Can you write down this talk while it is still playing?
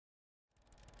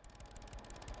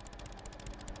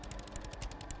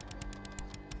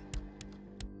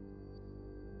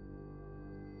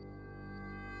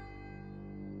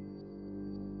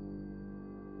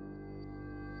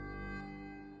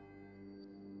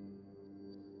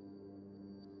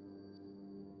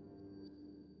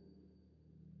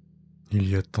Il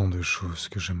y a tant de choses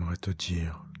que j'aimerais te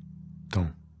dire,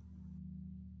 tant.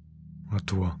 À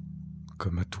toi,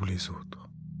 comme à tous les autres.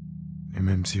 Et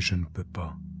même si je ne peux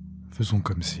pas, faisons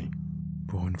comme si,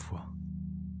 pour une fois.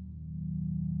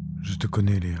 Je te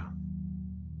connais, Léa,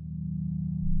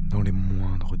 dans les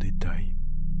moindres détails.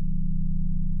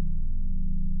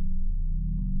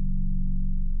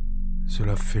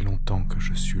 Cela fait longtemps que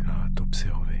je suis là à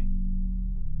t'observer.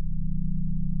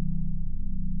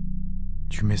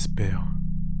 Tu m'espères.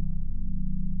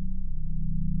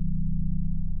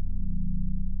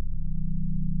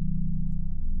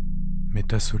 Mais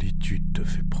ta solitude te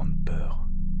fait prendre peur.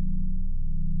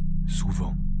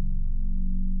 Souvent.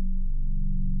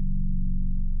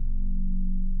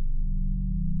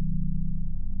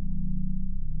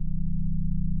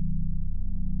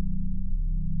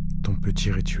 Ton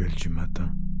petit rituel du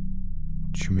matin,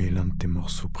 tu mets l'un de tes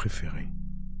morceaux préférés.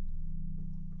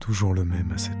 Toujours le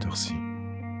même à cette heure-ci.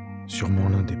 Sûrement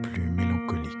l'un des plus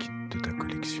mélancoliques de ta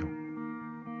collection.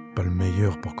 Pas le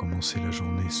meilleur pour commencer la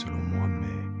journée selon moi,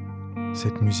 mais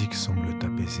cette musique semble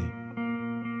t'apaiser.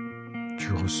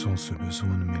 Tu ressens ce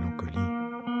besoin de mélancolie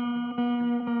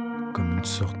comme une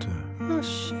sorte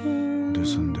de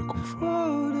zone de confort.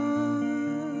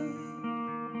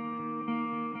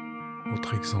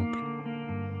 Autre exemple,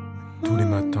 tous les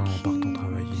matins en partant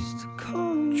travailler,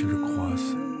 tu le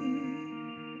croises.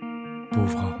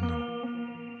 Pauvre Arnaud,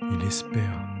 il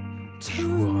espère,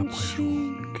 jour après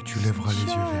jour, que tu lèveras les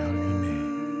yeux vers lui,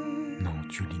 mais non,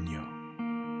 tu l'ignores.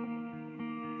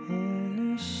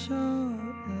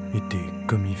 Été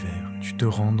comme hiver, tu te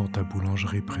rends dans ta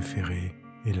boulangerie préférée,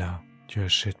 et là, tu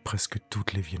achètes presque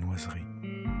toutes les viennoiseries.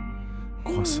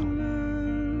 Croissants,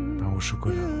 pain au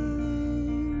chocolat.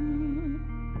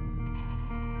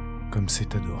 Comme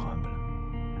c'est adorable.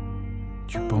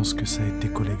 Tu penses que ça aide tes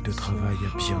collègues de travail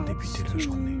à bien débuter la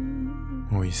journée.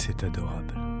 Oui, c'est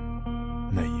adorable.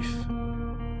 Naïf,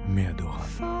 mais adorable.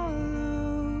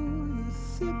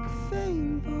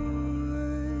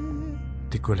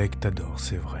 Tes collègues t'adorent,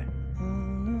 c'est vrai.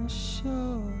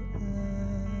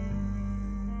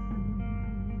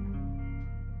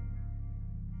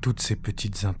 Toutes ces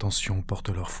petites intentions portent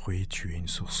leurs fruits et tu es une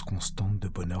source constante de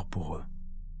bonheur pour eux.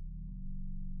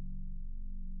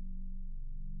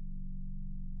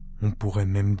 On pourrait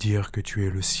même dire que tu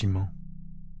es le ciment,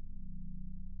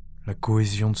 la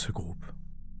cohésion de ce groupe.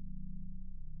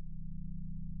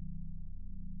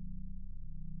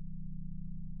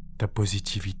 Ta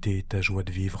positivité et ta joie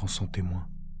de vivre en sont témoins.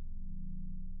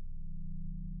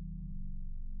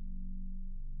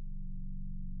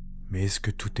 Mais est-ce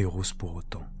que tout est rose pour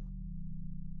autant ?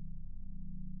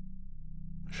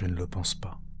 Je ne le pense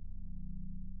pas.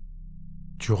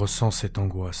 Tu ressens cette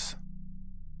angoisse.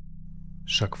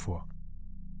 Chaque fois,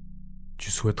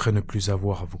 tu souhaiterais ne plus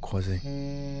avoir à vous croiser,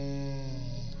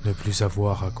 ne plus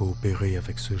avoir à coopérer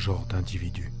avec ce genre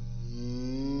d'individus.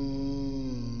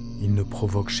 Il ne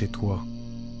provoque chez toi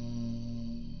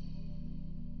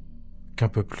qu'un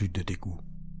peu plus de dégoût,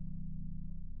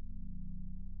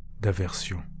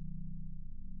 d'aversion.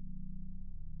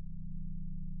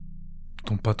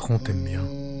 Ton patron t'aime bien,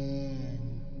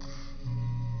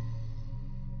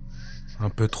 un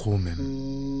peu trop même.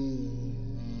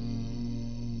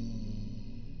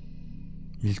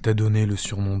 Il t'a donné le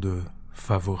surnom de «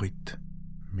 favorite »,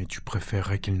 mais tu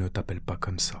préférerais qu'il ne t'appelle pas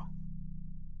comme ça.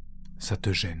 Ça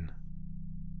te gêne.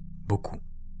 Beaucoup.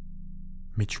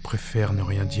 Mais tu préfères ne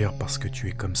rien dire parce que tu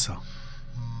es comme ça.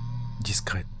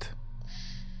 Discrète.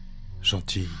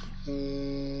 Gentille.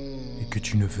 Et que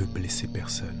tu ne veux blesser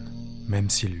personne,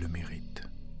 même s'il le mérite.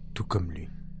 Tout comme lui.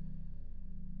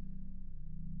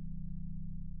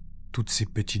 Toutes ces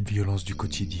petites violences du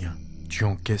quotidien, tu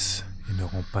encaisses et ne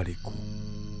rends pas les coups.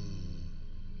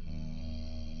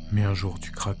 Mais un jour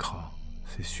tu craqueras,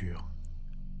 c'est sûr.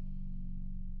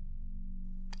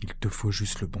 Il te faut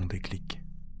juste le bon déclic.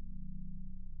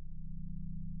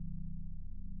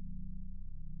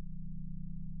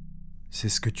 C'est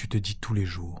ce que tu te dis tous les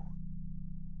jours.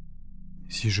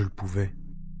 Si je le pouvais,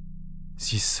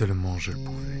 si seulement je le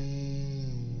pouvais,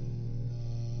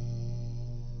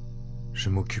 je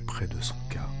m'occuperais de son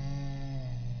cas.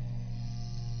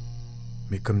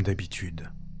 Mais comme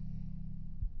d'habitude,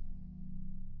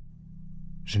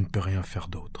 je ne peux rien faire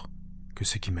d'autre que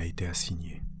ce qui m'a été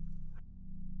assigné.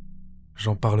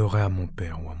 J'en parlerai à mon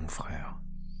père ou à mon frère.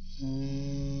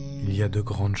 Il y a de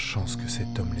grandes chances que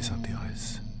cet homme les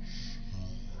intéresse.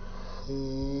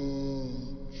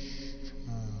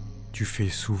 Tu fais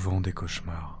souvent des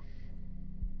cauchemars.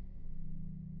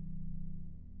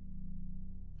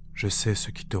 Je sais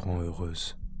ce qui te rend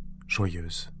heureuse,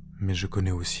 joyeuse, mais je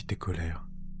connais aussi tes colères.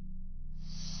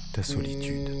 ta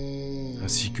solitude,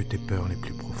 ainsi que tes peurs les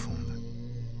plus profondes.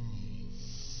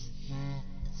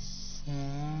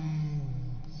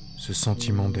 Ce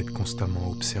sentiment d'être constamment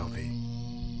observé,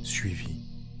 suivi,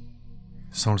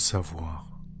 sans le savoir,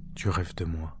 tu rêves de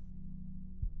moi.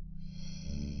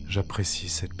 J'apprécie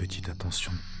cette petite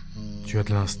attention. Tu as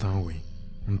de l'instinct, oui.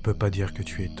 On ne peut pas dire que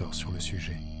tu aies tort sur le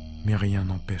sujet, mais rien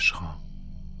n'empêchera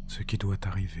ce qui doit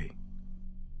arriver.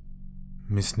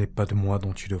 Mais ce n'est pas de moi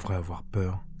dont tu devrais avoir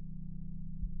peur,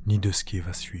 ni de ce qui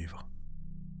va suivre.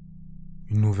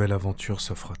 Une nouvelle aventure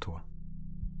s'offre à toi.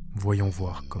 Voyons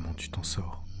voir comment tu t'en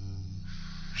sors.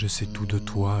 Je sais tout de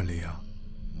toi, Léa.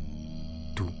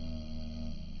 Tout.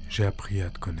 J'ai appris à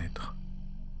te connaître.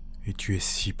 Et tu es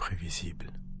si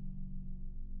prévisible.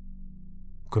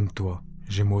 Comme toi,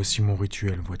 j'ai moi aussi mon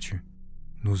rituel, vois-tu.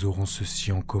 Nous aurons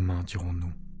ceci en commun,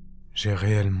 dirons-nous. J'ai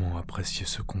réellement apprécié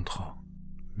ce contrat,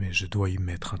 mais je dois y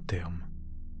mettre un terme.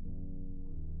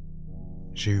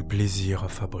 J'ai eu plaisir à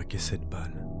fabriquer cette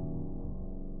balle.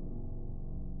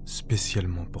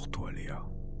 Spécialement pour toi, Léa.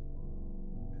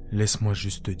 Laisse-moi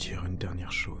juste te dire une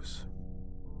dernière chose.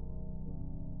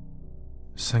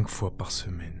 5 fois par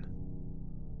semaine,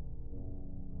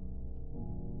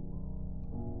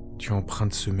 tu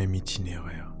empruntes ce même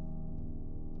itinéraire.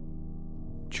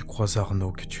 Tu croises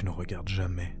Arnaud que tu ne regardes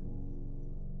jamais.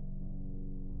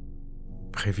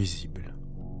 Prévisible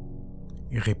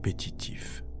et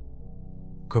répétitif,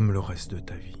 comme le reste de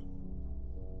ta vie.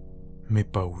 Mais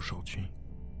pas aujourd'hui.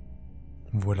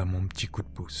 Voilà mon petit coup de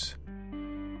pouce.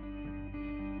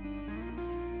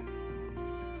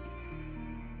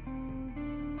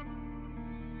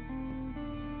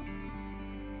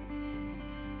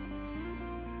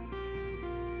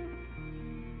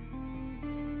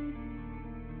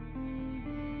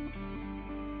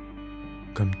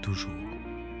 Comme toujours,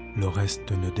 le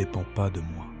reste ne dépend pas de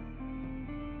moi.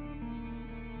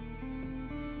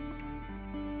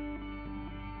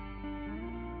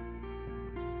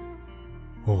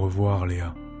 Au revoir,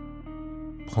 Léa.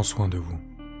 Prends soin de vous.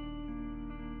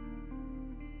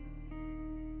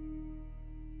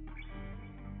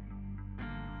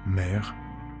 Mère,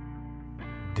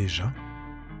 déjà ?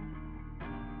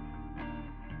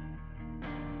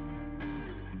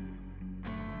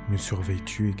 Me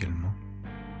surveilles-tu également ?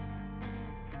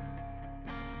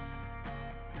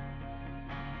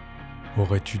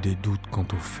 Aurais-tu des doutes quant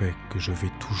au fait que je vais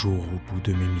toujours au bout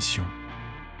de mes missions ?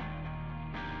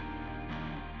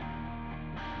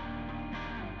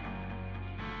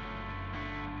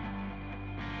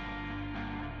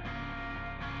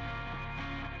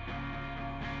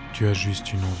 Tu as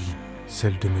juste une envie,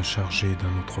 celle de me charger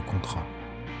d'un autre contrat.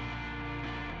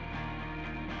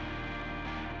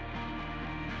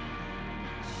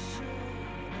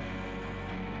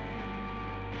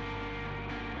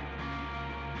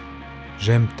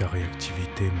 J'aime ta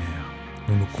réactivité, mère,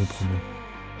 nous nous comprenons.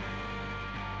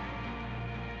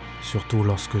 Surtout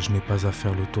lorsque je n'ai pas à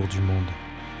faire le tour du monde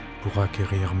pour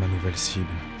acquérir ma nouvelle cible.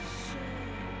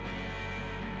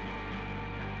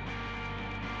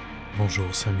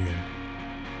 Bonjour Samuel.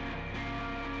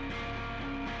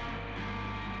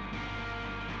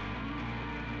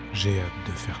 J'ai hâte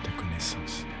de faire ta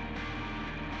connaissance.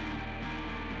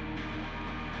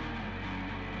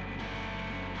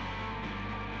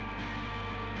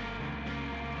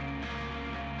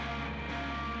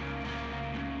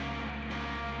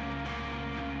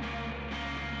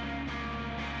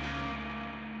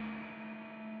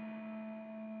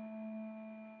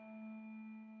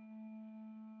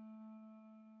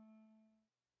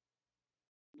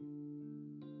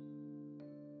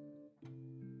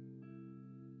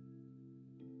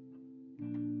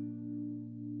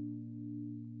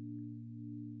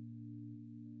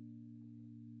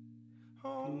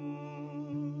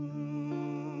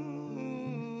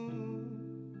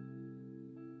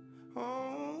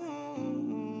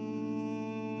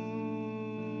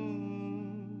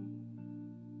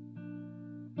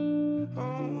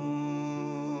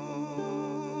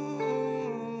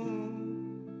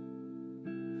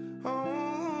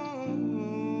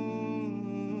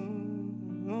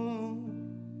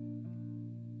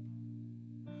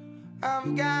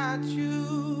 I've got you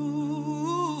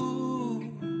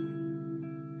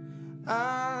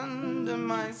under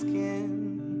my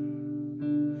skin.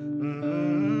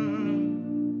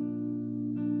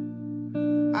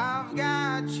 I've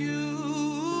got you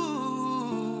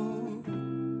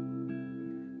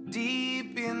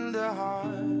deep in the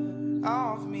heart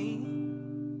of me.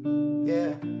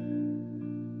 Yeah,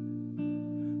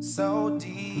 so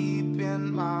deep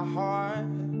in my heart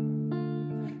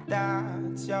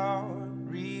that you're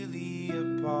really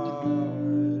a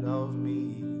part of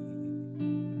me.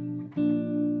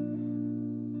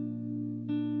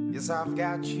 'cause I've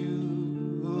got you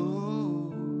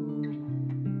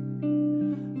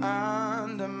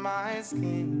under my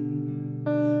skin,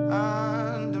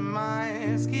 under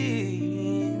my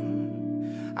skin.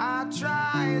 I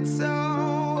tried so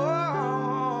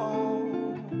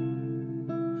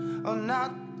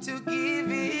not to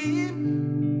give in.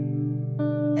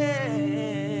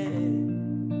 Yeah.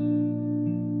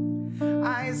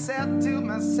 I said to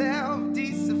myself,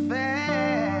 this affair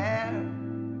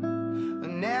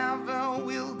never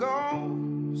will go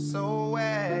so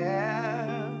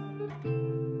well.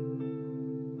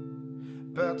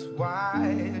 But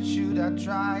why should I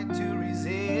try to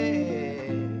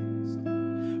resist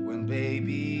when,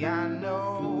 baby, I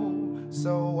know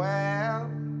so well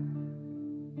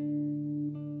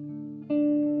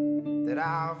that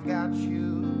I've got you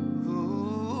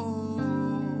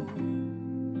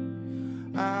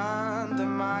under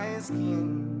my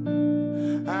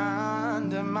skin,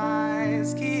 under my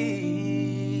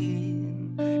skin.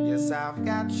 Yes, I've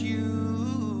got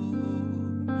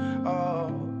you, oh,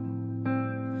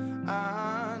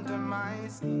 under my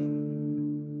skin.